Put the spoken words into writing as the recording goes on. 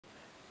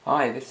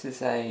Hi, this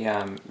is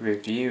a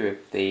review of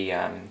the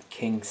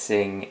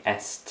KingSing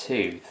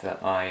S2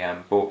 that I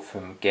bought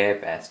from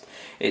GearBest.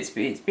 It's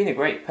been a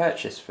great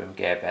purchase from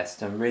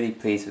GearBest. I'm really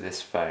pleased with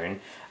this phone.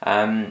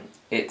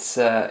 It's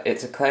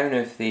a clone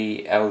of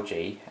the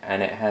LG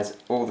and it has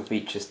all the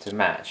features to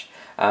match.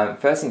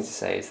 First thing to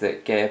say is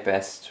that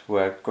GearBest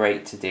were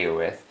great to deal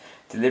with.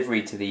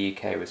 Delivery to the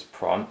UK was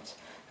prompt.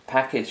 The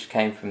package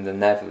came from the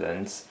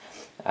Netherlands,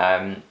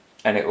 and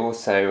it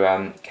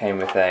also came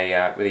with a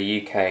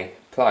UK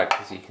plug,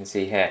 as you can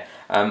see here.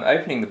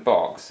 Opening the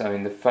box, I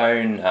mean, the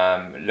phone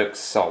looks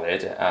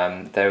solid.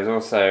 There's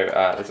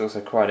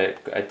also quite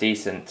a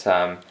decent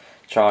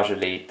charger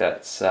lead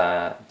that's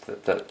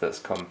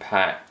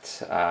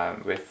compact,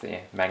 with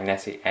the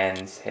magnetic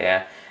ends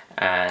here,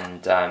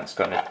 and it's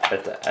got an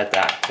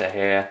adapter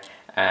here,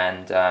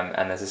 and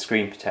there's a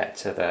screen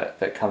protector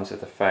that comes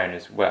with the phone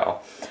as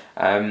well.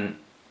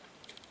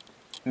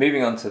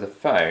 Moving on to the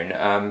phone,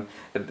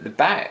 the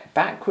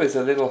back was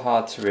a little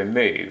hard to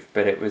remove,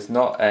 but it was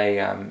not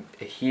a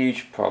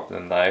huge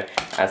problem though,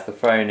 as the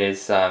phone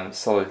is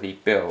solidly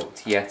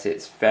built, yet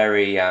it's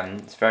very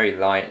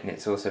light and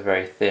it's also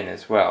very thin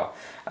as well.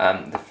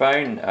 The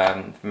phone,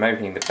 from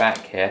opening the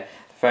back here,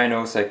 the phone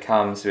also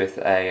comes with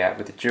a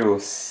dual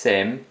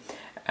SIM,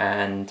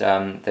 and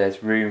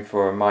there's room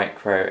for a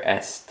micro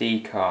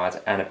SD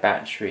card and a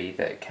battery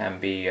that can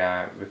be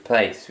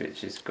replaced,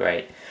 which is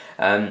great.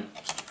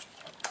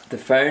 The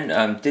phone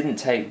didn't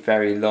take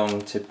very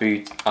long to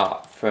boot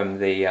up from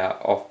the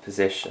off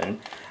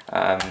position.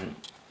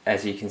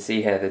 As you can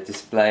see here, the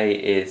display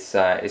is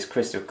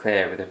crystal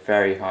clear with a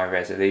very high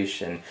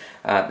resolution.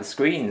 The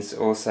screen's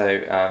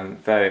also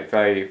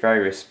very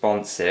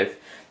responsive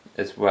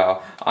as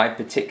well. I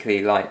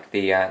particularly like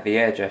the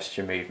air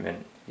gesture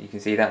movement. You can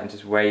see that I'm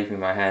just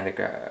waving my hand at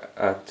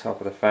the top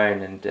of the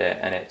phone, and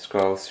it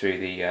scrolls through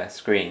the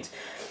screens.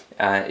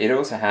 It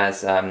also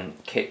has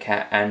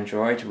KitKat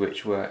Android,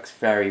 which works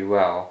very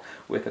well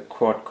with a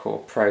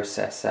quad-core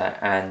processor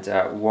and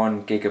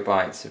 1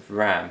 GB of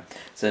RAM.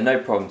 So no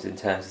problems in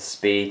terms of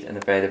speed and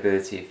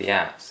availability of the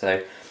app.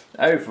 So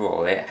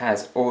overall, it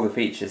has all the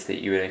features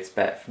that you would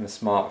expect from a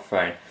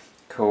smartphone: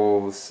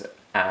 calls,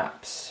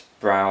 apps,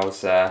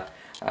 browser,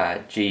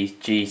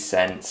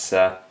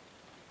 G-sensor,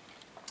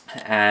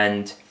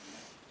 and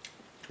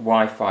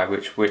Wi-Fi,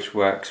 which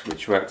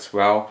works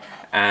well,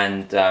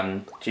 and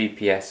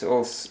GPS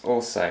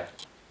also.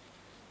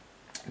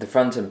 The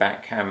front and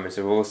back cameras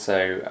are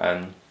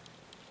also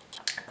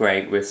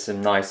great, with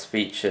some nice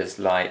features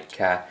like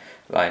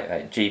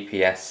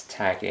GPS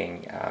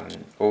tagging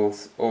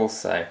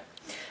also.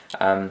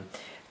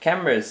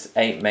 Camera's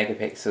 8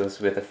 megapixels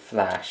with a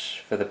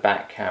flash for the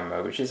back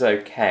camera, which is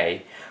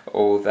okay,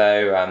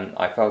 although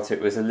I felt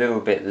it was a little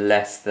bit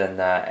less than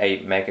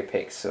 8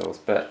 megapixels,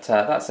 but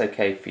that's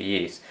okay for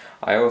use.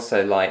 I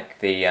also like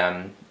the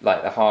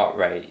heart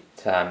rate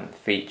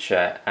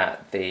feature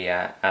at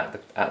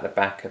the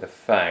back of the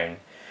phone.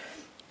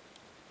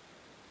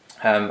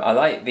 I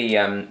like the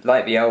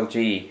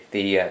LG.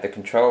 The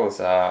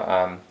controls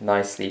are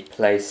nicely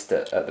placed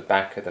at the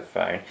back of the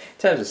phone. In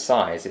terms of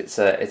size, it's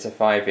a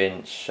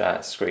 5-inch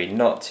screen,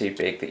 not too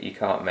big that you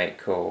can't make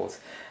calls,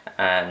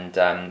 and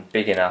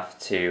big enough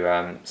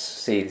to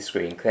see the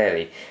screen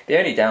clearly. The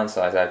only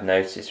downsides I've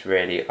noticed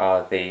really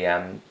are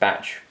the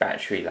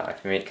battery life.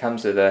 I mean, it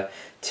comes with a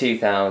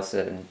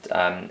 2000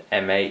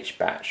 mAh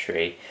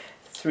battery.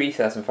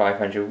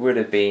 3500 would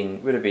have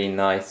been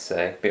nice,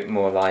 a bit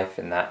more life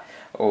in that.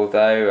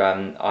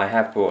 Although I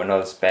have bought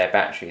another spare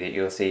battery that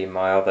you'll see in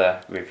my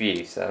other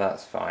review, so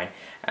that's fine.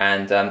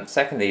 And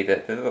secondly,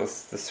 the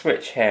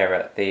switch here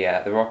at the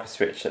rocker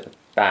switch at the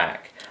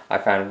back, I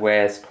found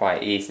wears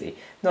quite easily.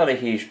 Not a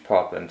huge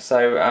problem.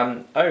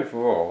 So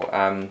overall,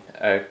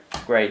 a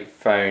great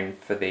phone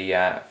for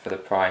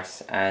the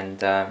price,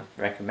 and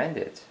recommend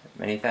it.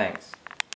 Many thanks.